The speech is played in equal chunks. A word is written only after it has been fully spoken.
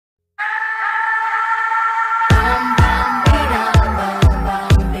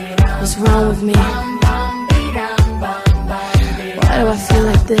wrong with me? Why do I feel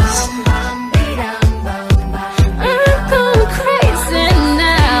like this? I'm going crazy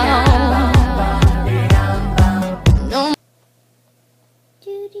now. No.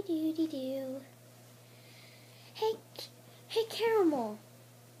 Do. Hey, Caramel.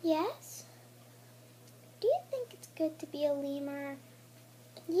 Yes? Do you think it's good to be a lemur?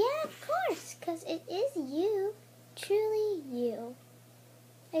 Yeah, of course, 'cause it is you. Truly you.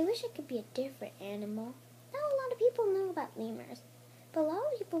 I wish I could be a different animal. Not a lot of people know about lemurs, but a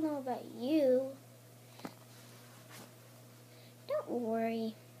lot of people know about you. Don't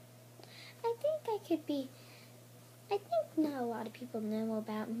worry. I think not a lot of people know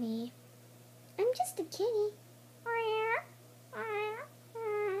about me. I'm just a kitty.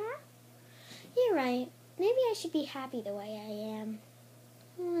 You're right. Maybe I should be happy the way I am.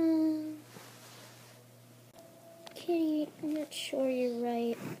 Kitty, I'm not sure you're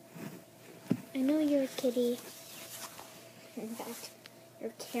right. I know you're a kitty. In fact,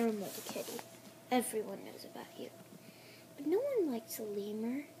 you're Caramel the kitty. Everyone knows about you. But no one likes a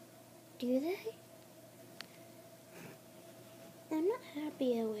lemur, do they? I'm not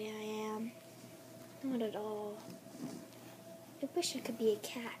happy the way I am. Not at all. I wish I could be a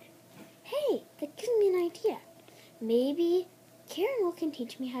cat. Hey, that gives me an idea. Maybe Caramel can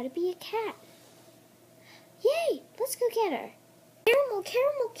teach me how to be a cat. Yay! Let's go get her.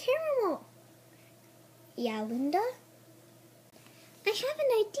 Caramel! Yeah, Linda? I have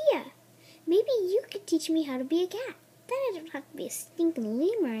an idea. Maybe you could teach me how to be a cat. Then I don't have to be a stinking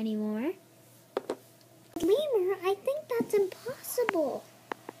lemur anymore. Lemur? I think that's impossible.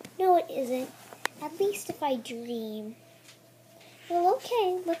 No, it isn't. At least if I dream. Well,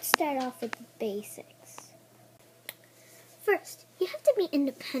 okay, let's start off with the basics. First, you have to be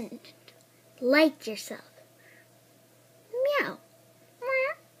independent. Like yourself. Meow.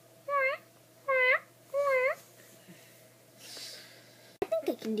 I think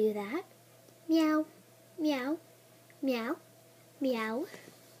I can do that. Meow, meow, meow, meow.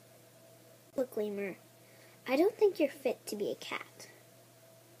 Look, lemur, I don't think you're fit to be a cat.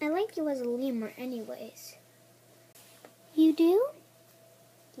 I like you as a lemur anyways. You do?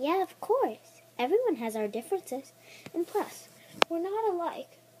 Yeah, of course. Everyone has our differences. And plus, we're not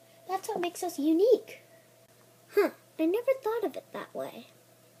alike. That's what makes us unique. Huh, I never thought of it that way.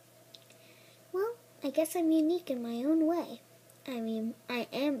 Well, I guess I'm unique in my own way. I mean, I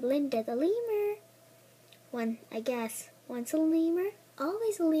am Linda the lemur. Once a lemur,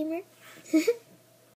 always a lemur.